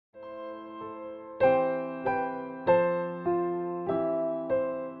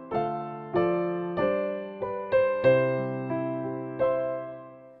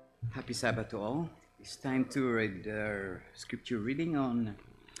Happy Sabbath to all. It's time to read our scripture reading on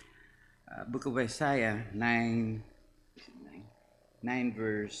Book of Isaiah 9, 9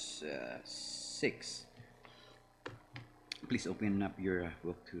 verse 6. Please open up your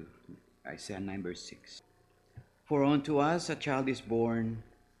book to Isaiah 9 verse 6. For unto us a child is born,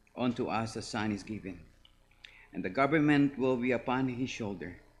 unto us a son is given, and the government will be upon his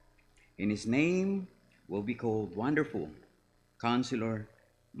shoulder. And his name will be called Wonderful, Counselor,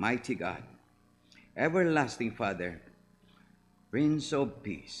 Mighty God, Everlasting Father, Prince of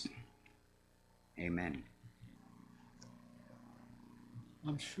Peace. Amen.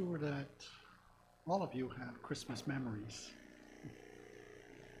 I'm sure that all of you have Christmas memories.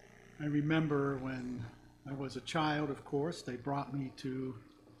 I remember when I was a child, of course, they brought me to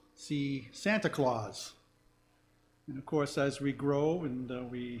see Santa Claus. And of course, as we grow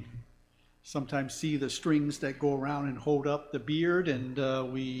and we sometimes see the strings that go around and hold up the beard,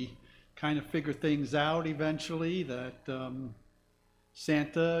 and we kind of figure things out eventually that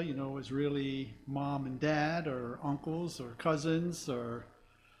Santa, is really mom and dad or uncles or cousins or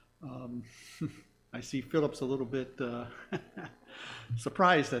I see Philip's a little bit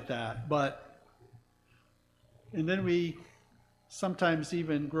surprised at that. And then we sometimes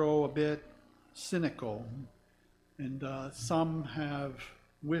even grow a bit cynical, and some have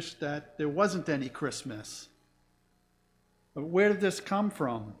wished that there wasn't any Christmas. But where did this come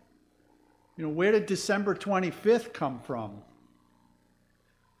from? Where did December 25th come from?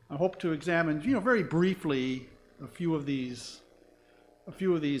 I hope to examine, very briefly a few of these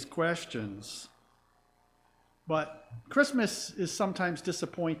questions. But Christmas is sometimes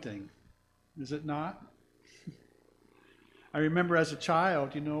disappointing, is it not? I remember as a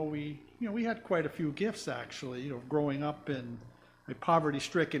child, we had quite a few gifts actually. Growing up in a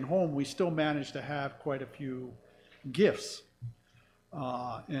poverty-stricken home, we still managed to have quite a few gifts.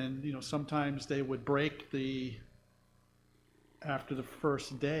 And sometimes they would break after the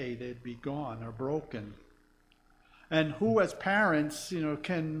first day, they'd be gone or broken. And who as parents,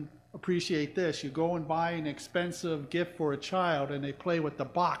 can appreciate this? You go and buy an expensive gift for a child and they play with the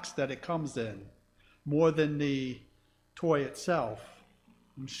box that it comes in more than the toy itself.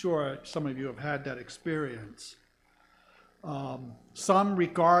 I'm sure some of you have had that experience. Some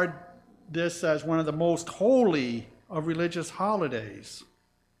regard this as one of the most holy of religious holidays.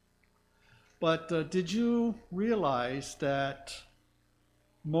 But did you realize that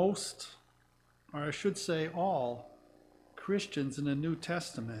most, or I should say all, Christians in the New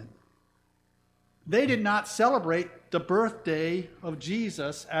Testament, they did not celebrate the birthday of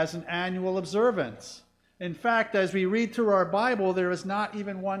Jesus as an annual observance. In fact, as we read through our Bible, there is not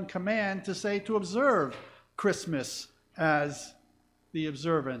even one command to say to observe Christmas as the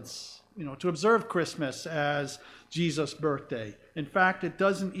observance, to observe Christmas as Jesus' birthday. In fact, it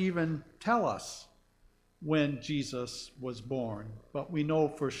doesn't even tell us when Jesus was born, but we know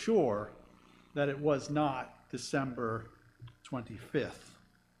for sure that it was not December 25th.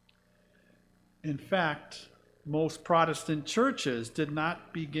 In fact, most Protestant churches did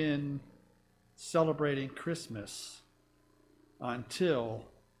not begin celebrating Christmas until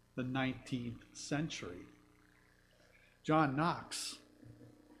the 19th century. John Knox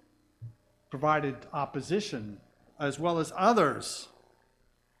provided opposition as well as others.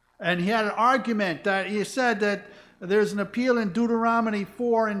 And he had an argument that he said that there's an appeal in Deuteronomy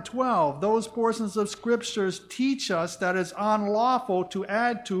 4 and 12. Those portions of scriptures teach us that it's unlawful to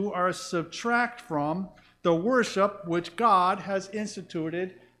add to or subtract from the worship which God has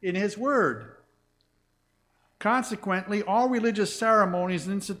instituted in his word. Consequently, all religious ceremonies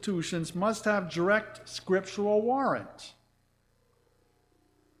and institutions must have direct scriptural warrant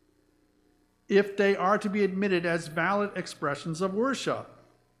if they are to be admitted as valid expressions of worship.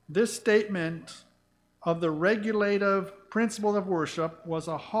 This statement of the regulative principle of worship was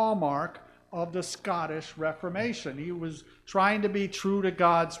a hallmark of the Scottish Reformation. He was trying to be true to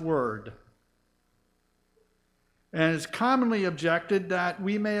God's word. And it's commonly objected that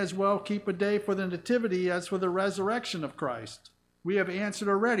we may as well keep a day for the Nativity as for the resurrection of Christ. We have answered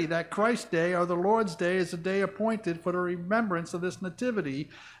already that Christ's Day, or the Lord's Day, is a day appointed for the remembrance of this Nativity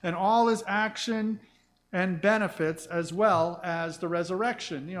and all his action and benefits, as well as the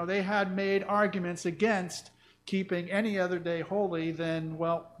resurrection. They had made arguments against keeping any other day holy than,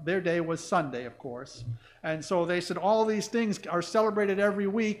 their day was Sunday, of course. And so they said all these things are celebrated every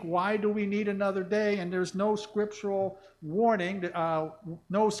week. Why do we need another day? And there's no scriptural warning,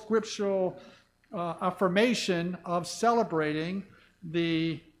 no scriptural affirmation of celebrating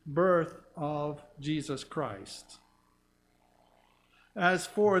the birth of Jesus Christ. As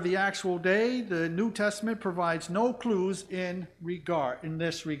for the actual day, the New Testament provides no clues in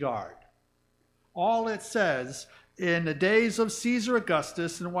this regard. all it says, in the days of Caesar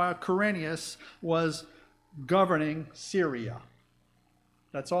Augustus and while Quirinius was governing Syria.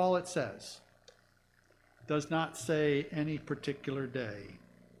 That's all it says. It does not say any particular day.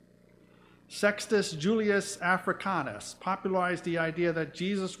 Sextus Julius Africanus popularized the idea that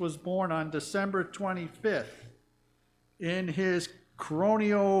Jesus was born on December 25th in his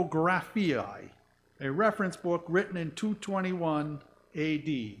Chronographiae, a reference book written in 221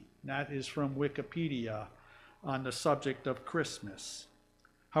 AD. That is from Wikipedia on the subject of Christmas.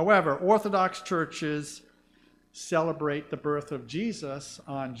 However, Orthodox churches celebrate the birth of Jesus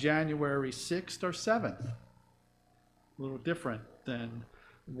on January 6th or 7th. A little different than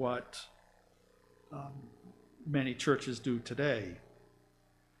what many churches do today.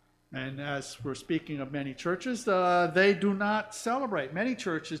 And as we're speaking of many churches, they do not celebrate. Many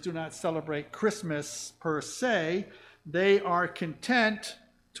churches do not celebrate Christmas per se. They are content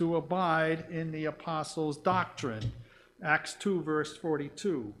to abide in the apostles' doctrine. Acts 2, verse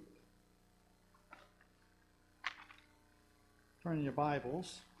 42. Turn in your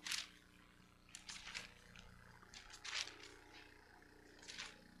Bibles.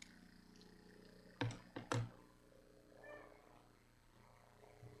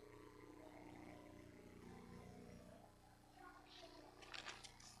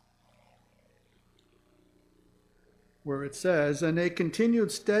 Where it says, "And they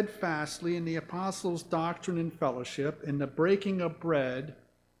continued steadfastly in the apostles' doctrine and fellowship, in the breaking of bread,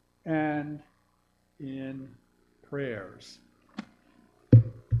 and in prayers."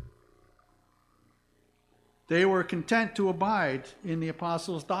 They were content to abide in the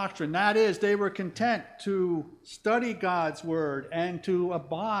apostles' doctrine. That is, they were content to study God's word and to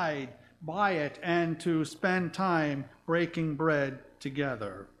abide by it and to spend time breaking bread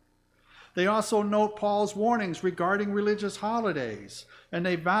together. They also note Paul's warnings regarding religious holidays, and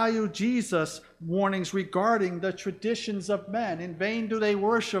they value Jesus' warnings regarding the traditions of men. In vain do they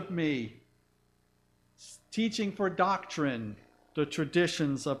worship me, teaching for doctrine the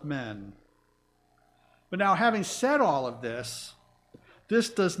traditions of men. But now, having said all of this, this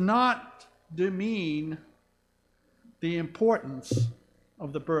does not demean the importance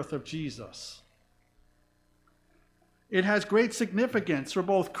of the birth of Jesus. It has great significance for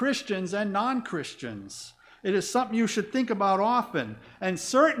both Christians and non-Christians. It is something you should think about often, and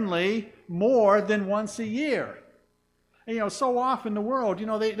certainly more than once a year. And, so often the world,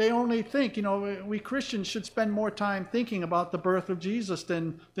 they only think, we Christians should spend more time thinking about the birth of Jesus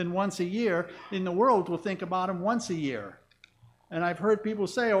than once a year. In the world, we'll think about him once a year. And I've heard people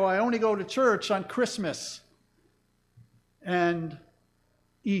say, I only go to church on Christmas and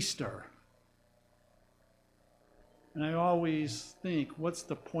Easter. And I always think, what's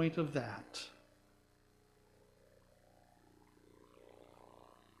the point of that?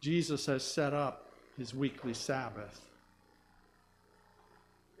 Jesus has set up his weekly Sabbath.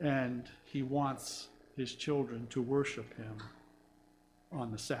 And he wants his children to worship him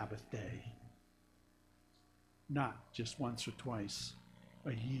on the Sabbath day. Not just once or twice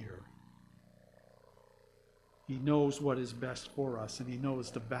a year. He knows what is best for us, and he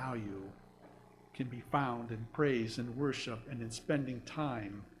knows the value can be found in praise and worship and in spending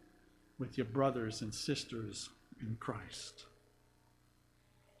time with your brothers and sisters in Christ.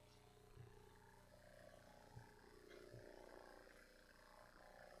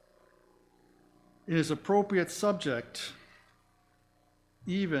 It is appropriate subject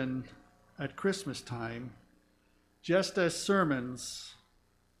even at Christmas time, just as sermons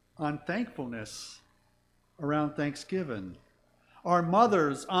on thankfulness around Thanksgiving. Our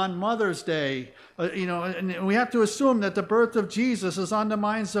mothers on Mother's Day, and we have to assume that the birth of Jesus is on the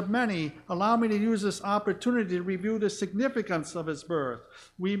minds of many. Allow me to use this opportunity to review the significance of his birth.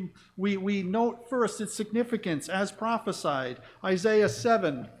 We note first its significance as prophesied. Isaiah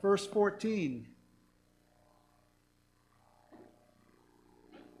 7, verse 14.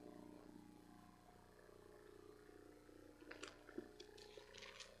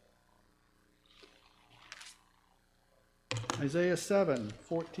 Isaiah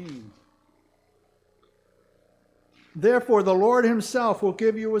 7:14. Therefore the Lord himself will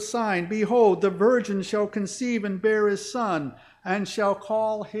give you a sign. Behold, the virgin shall conceive and bear a son, and shall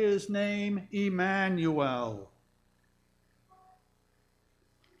call his name Emmanuel.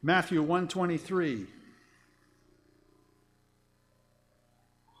 Matthew 1:23.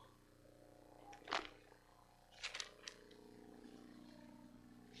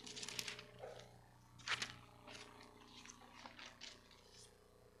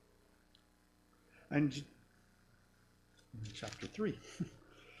 And chapter 3,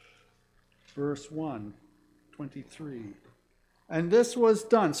 verse 1, 23. And this was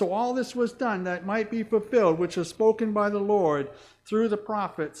done. So all this was done that might be fulfilled, which was spoken by the Lord through the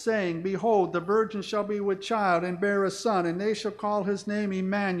prophet, saying, Behold, the virgin shall be with child and bear a son, and they shall call his name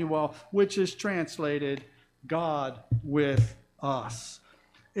Emmanuel, which is translated, God with us.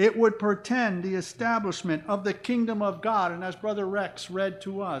 It would portend the establishment of the kingdom of God. And as Brother Rex read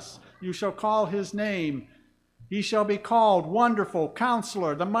to us, you shall call his name. He shall be called Wonderful,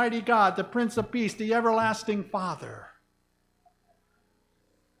 Counselor, the Mighty God, the Prince of Peace, the Everlasting Father.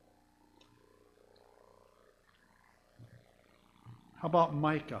 How about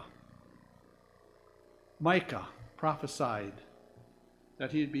Micah? Micah prophesied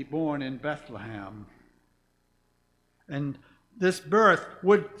that he'd be born in Bethlehem. And this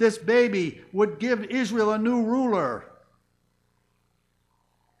baby would give Israel a new ruler.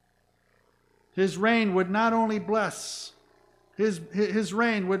 His reign would not only bless, his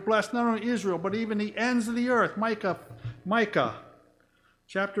reign would bless not only Israel, but even the ends of the earth. Micah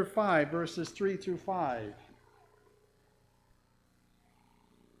chapter 5, verses 3 through 5.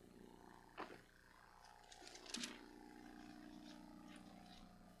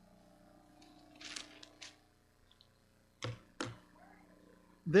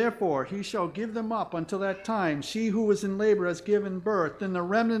 Therefore he shall give them up until that time. She who was in labor has given birth. Then the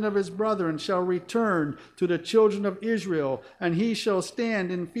remnant of his brethren shall return to the children of Israel, and he shall stand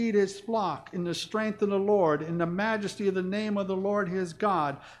and feed his flock in the strength of the Lord, in the majesty of the name of the Lord his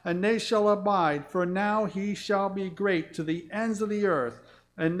God. And they shall abide, for now he shall be great to the ends of the earth,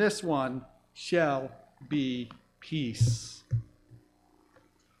 and this one shall be peace.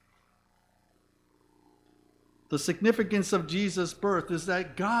 The significance of Jesus' birth is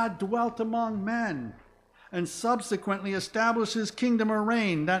that God dwelt among men and subsequently established his kingdom or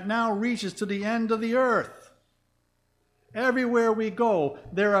reign that now reaches to the end of the earth. Everywhere we go,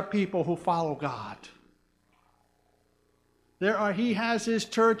 there are people who follow God. He has his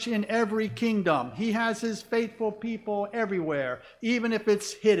church in every kingdom. He has his faithful people everywhere. Even if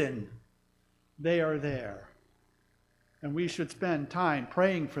it's hidden, they are there. And we should spend time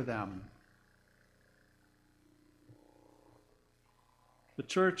praying for them. The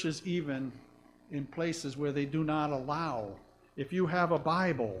church is even in places where they do not allow. If you have a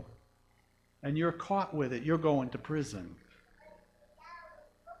Bible and you're caught with it, you're going to prison.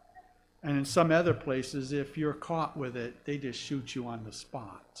 And in some other places, if you're caught with it, they just shoot you on the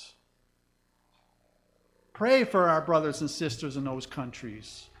spot. Pray for our brothers and sisters in those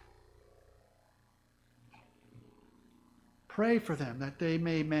countries. Pray for them that they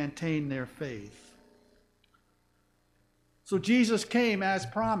may maintain their faith. So Jesus came as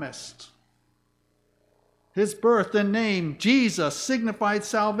promised. His birth and name, Jesus, signified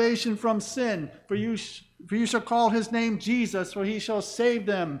salvation from sin. For you shall call his name Jesus, for he shall save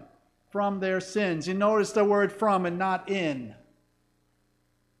them from their sins. You notice the word from and not in.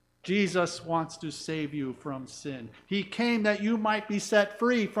 Jesus wants to save you from sin. He came that you might be set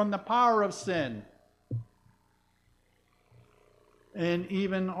free from the power of sin. And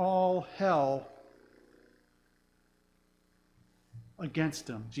even all hell against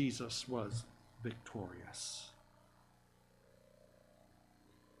him, Jesus was victorious.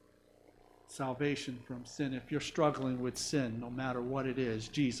 Salvation from sin. If you're struggling with sin, no matter what it is,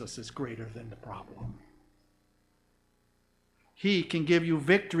 Jesus is greater than the problem. He can give you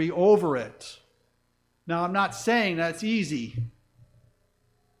victory over it. Now, I'm not saying that's easy.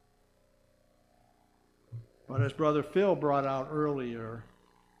 But as Brother Phil brought out earlier,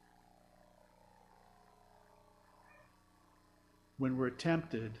 when we're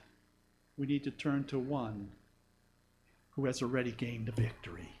tempted, we need to turn to one who has already gained the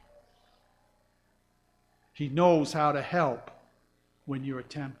victory. He knows how to help when you're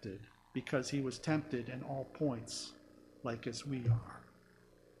tempted, because he was tempted in all points, like as we are.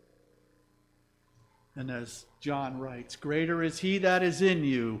 And as John writes, greater is he that is in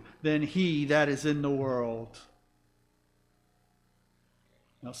you than he that is in the world.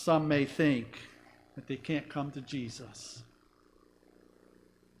 Now, some may think that they can't come to Jesus,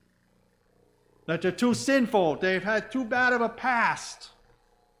 that they're too sinful, they've had too bad of a past.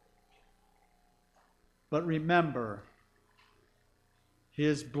 But remember,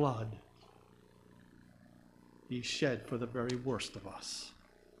 his blood he shed for the very worst of us.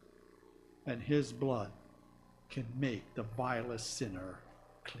 And his blood can make the vilest sinner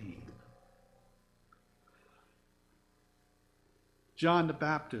clean. John the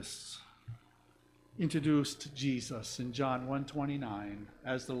Baptist introduced Jesus in John 1:29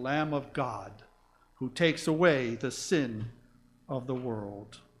 as the Lamb of God who takes away the sin of the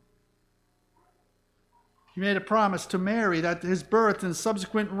world. He made a promise to Mary that his birth and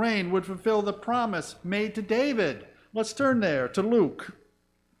subsequent reign would fulfill the promise made to David Let's turn there to Luke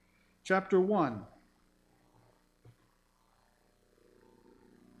chapter 1.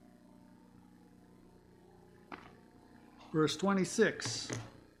 Verse 26.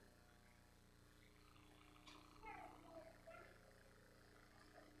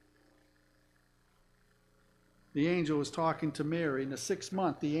 The angel was talking to Mary. In the 6th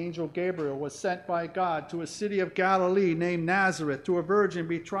month, the angel Gabriel was sent by God to a city of Galilee named Nazareth, to a virgin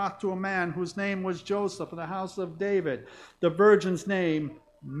betrothed to a man whose name was Joseph, of the house of David. The virgin's name,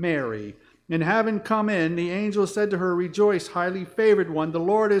 Mary. And having come in, the angel said to her, "Rejoice, highly favored one, the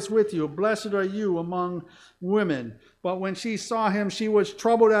Lord is with you. Blessed are you among women." But when she saw him, she was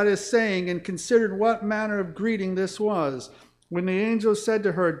troubled at his saying, and considered what manner of greeting this was. When the angel said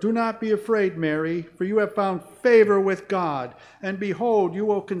to her, "Do not be afraid, Mary, for you have found favor with God. And behold, you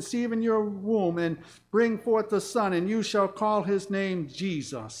will conceive in your womb and bring forth a son, and you shall call his name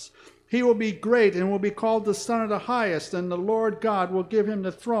Jesus. He will be great and will be called the Son of the Highest, and the Lord God will give him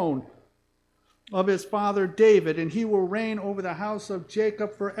the throne of his father David, and he will reign over the house of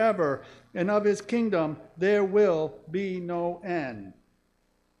Jacob forever, and of his kingdom there will be no end."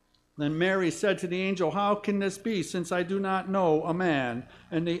 Then Mary said to the angel, "How can this be, since I do not know a man?"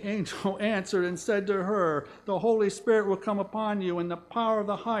 And the angel answered and said to her, "The Holy Spirit will come upon you, and the power of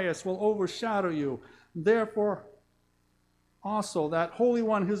the Highest will overshadow you. Therefore also that Holy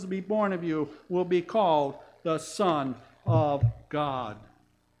One who is to be born of you will be called the Son of God."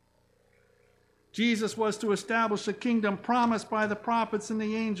 Jesus was to establish a kingdom promised by the prophets and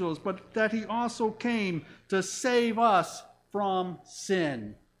the angels, but that he also came to save us from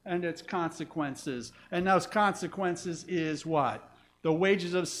sin and its consequences. And those consequences is what? The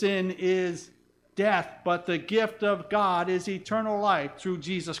wages of sin is death, but the gift of God is eternal life through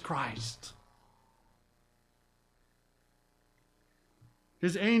Jesus Christ.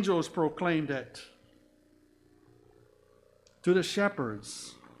 His angels proclaimed it to the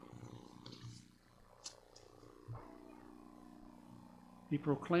shepherds. He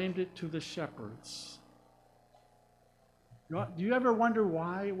proclaimed it to the shepherds. Do you ever wonder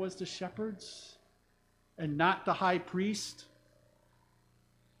why it was the shepherds and not the high priest?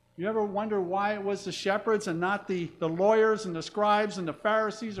 You ever wonder why it was the shepherds and not the lawyers and the scribes and the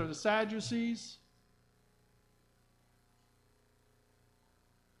Pharisees or the Sadducees?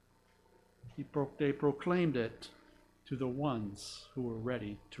 They proclaimed it to the ones who were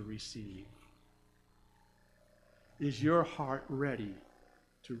ready to receive. Is your heart ready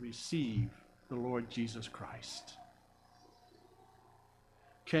to receive the Lord Jesus Christ?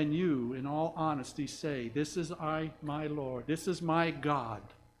 Can you, in all honesty, say, "This is my Lord, this is my God.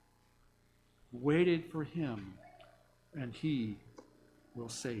 Waited for him, and he will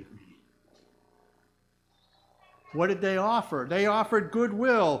save me"? What did they offer? They offered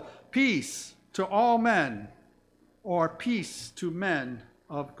goodwill, peace to all men, or peace to men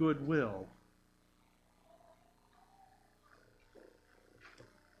of goodwill.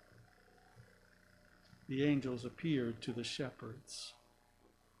 The angels appeared to the shepherds.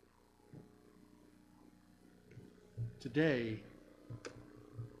 Today,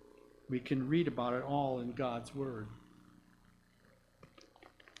 we can read about it all in God's Word.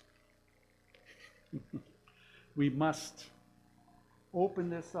 We must open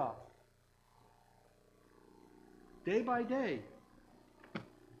this up day by day.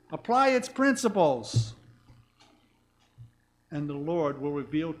 Apply its principles, and the Lord will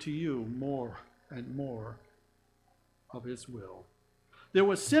reveal to you more and more of his will. There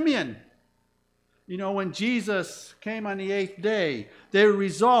was Simeon. You know, when Jesus came on the 8th day, they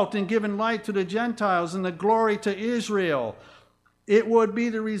result in giving light to the Gentiles and the glory to Israel. It would be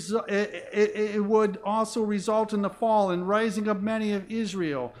the result. It would also result in the fall and rising of many of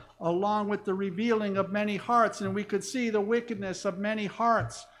Israel, along with the revealing of many hearts. And we could see the wickedness of many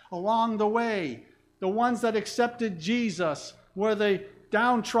hearts along the way. The ones that accepted Jesus were the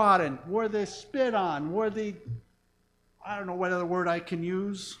downtrodden, were the spit on, were the, I don't know what other word I can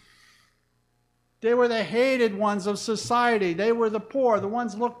use. They were the hated ones of society. They were the poor, the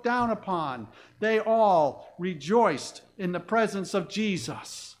ones looked down upon. They all rejoiced in the presence of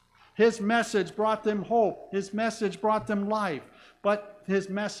Jesus. His message brought them hope. His message brought them life. But his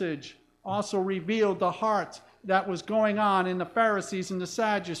message also revealed the heart that was going on in the Pharisees and the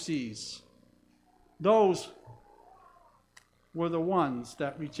Sadducees. Those were the ones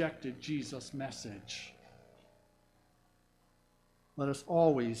that rejected Jesus' message. Let us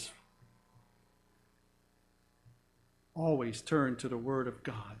always turn to the Word of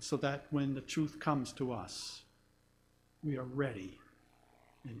God, so that when the truth comes to us, we are ready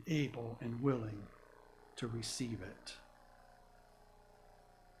and able and willing to receive it.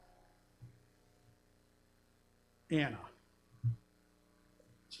 Anna,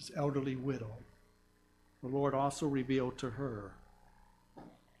 she's elderly widow. The Lord also revealed to her,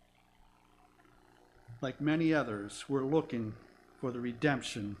 like many others, we're looking for the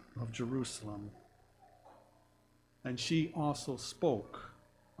redemption of Jerusalem. And she also spoke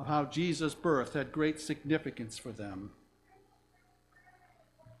of how Jesus' birth had great significance for them.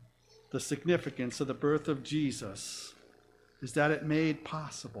 The significance of the birth of Jesus is that it made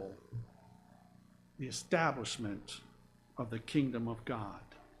possible the establishment of the kingdom of God.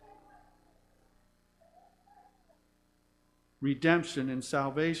 Redemption and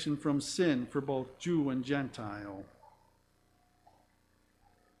salvation from sin for both Jew and Gentile.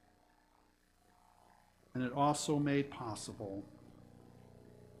 And it also made possible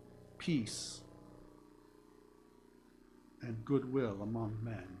peace and goodwill among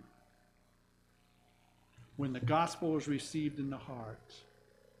men. When the gospel is received in the heart,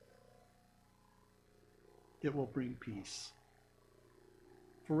 it will bring peace.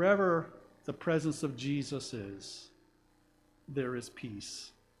 Forever the presence of Jesus is, there is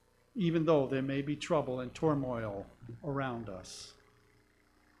peace, even though there may be trouble and turmoil around us.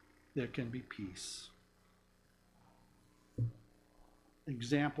 There can be peace.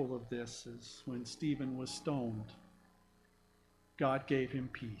 Example of this is when Stephen was stoned. God gave him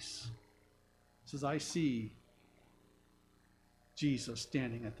peace. He says, I see Jesus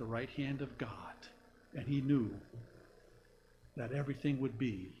standing at the right hand of God, and he knew that everything would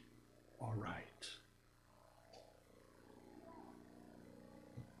be all right.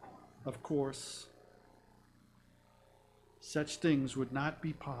 Of course, such things would not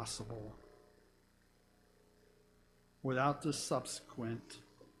be possible without the subsequent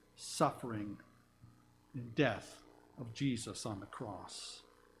suffering and death of Jesus on the cross.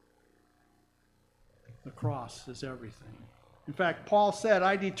 The cross is everything. In fact, Paul said,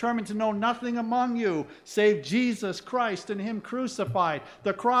 I determined to know nothing among you save Jesus Christ and him crucified.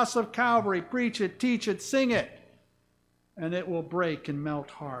 The cross of Calvary, preach it, teach it, sing it, and it will break and melt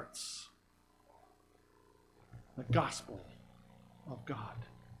hearts. The gospel of God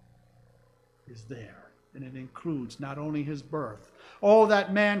is there. And it includes not only his birth. Oh,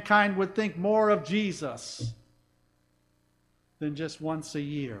 that mankind would think more of Jesus than just once a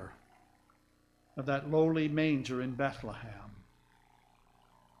year of that lowly manger in Bethlehem.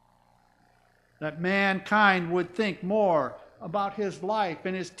 That mankind would think more about his life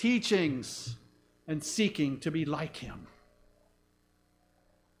and his teachings and seeking to be like him.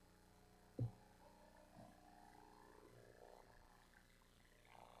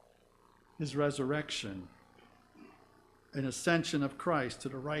 His resurrection and ascension of Christ to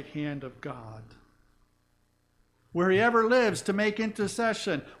the right hand of God, where he ever lives to make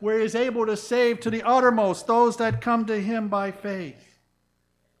intercession, where he is able to save to the uttermost those that come to him by faith.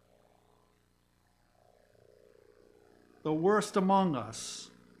 The worst among us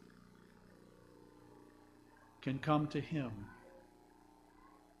can come to him.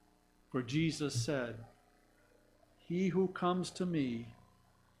 For Jesus said, he who comes to me,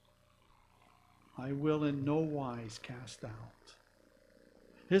 I will in no wise cast out.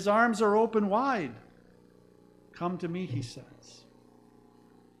 His arms are open wide. Come to me, he says.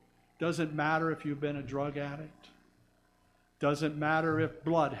 Doesn't matter if you've been a drug addict. Doesn't matter if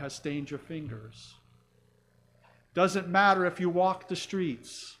blood has stained your fingers. Doesn't matter if you walk the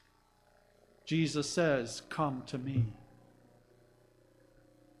streets. Jesus says, come to me.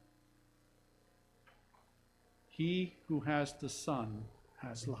 He who has the Son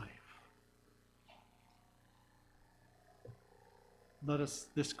has life. Let us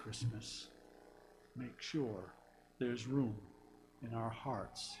this Christmas make sure there's room in our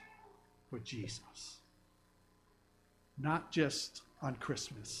hearts for Jesus. Not just on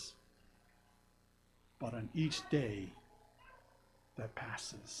Christmas, but on each day that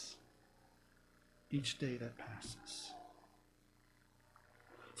passes. Each day that passes.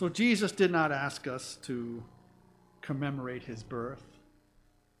 So Jesus did not ask us to commemorate his birth.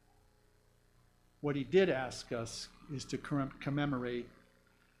 What he did ask us is to commemorate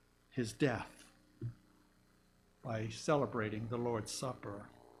his death by celebrating the Lord's Supper.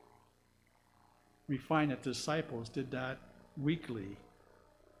 We find that disciples did that weekly,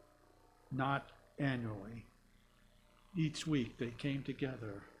 not annually. Each week they came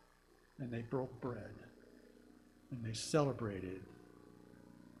together and they broke bread and they celebrated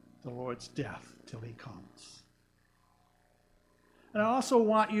the Lord's death till he comes. And I also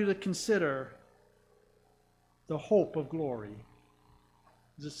want you to consider the hope of glory.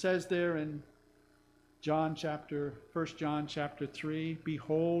 As it says there in 1 John chapter 3,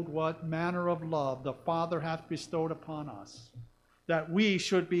 behold what manner of love the Father hath bestowed upon us, that we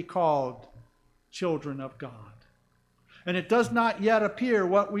should be called children of God. And it does not yet appear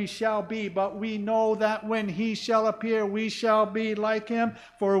what we shall be, but we know that when he shall appear, we shall be like him,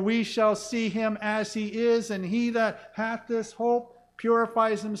 for we shall see him as he is. And he that hath this hope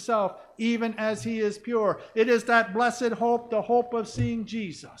purifies himself, even as he is pure. It is that blessed hope, the hope of seeing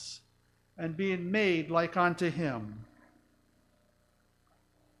Jesus and being made like unto him.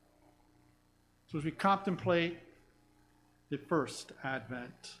 So as we contemplate the first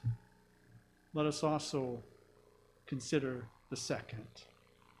Advent, let us also consider the second.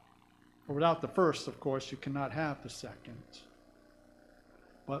 For without the first, of course, you cannot have the second.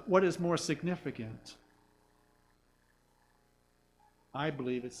 But what is more significant? I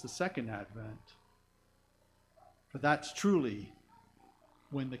believe it's the second Advent. For that's truly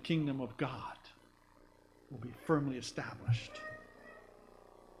when the kingdom of God will be firmly established.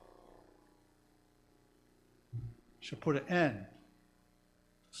 Shall put an end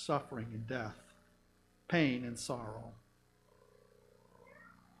to suffering and death, pain and sorrow.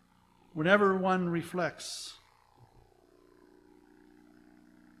 Whenever one reflects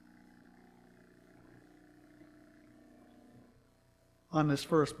on his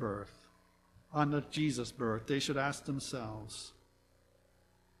first birth, on the Jesus birth, they should ask themselves,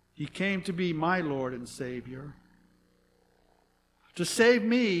 he came to be my Lord and Savior, to save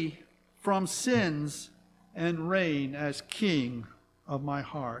me from sins and reign as King of my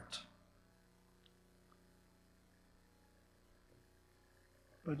heart.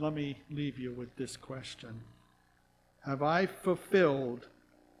 But let me leave you with this question. Have I fulfilled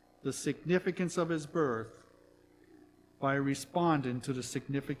the significance of his birth by responding to the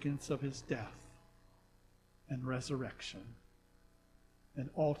significance of his death and resurrection, and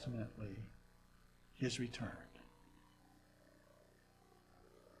ultimately his return?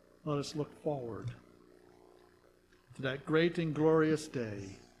 Let us look forward to that great and glorious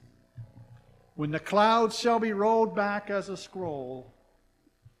day when the clouds shall be rolled back as a scroll,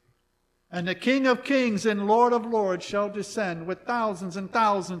 and the King of kings and Lord of lords shall descend with thousands and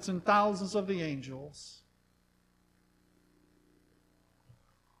thousands and thousands of the angels.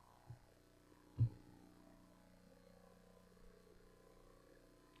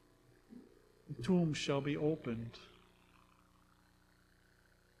 The tomb shall be opened,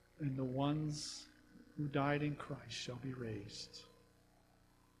 and the ones who died in Christ shall be raised,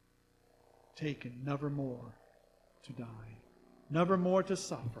 taken never more to die, never more to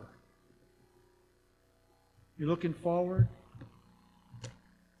suffer. You're looking forward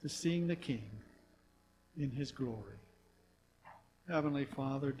to seeing the King in his glory. Heavenly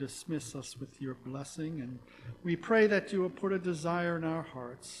Father, dismiss us with your blessing, and we pray that you will put a desire in our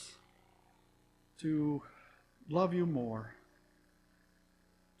hearts to love you more,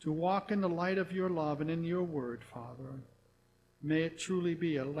 to walk in the light of your love and in your word, Father. May it truly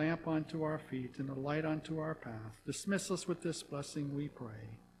be a lamp unto our feet and a light unto our path. Dismiss us with this blessing, we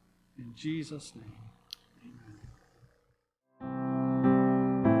pray. In Jesus' name.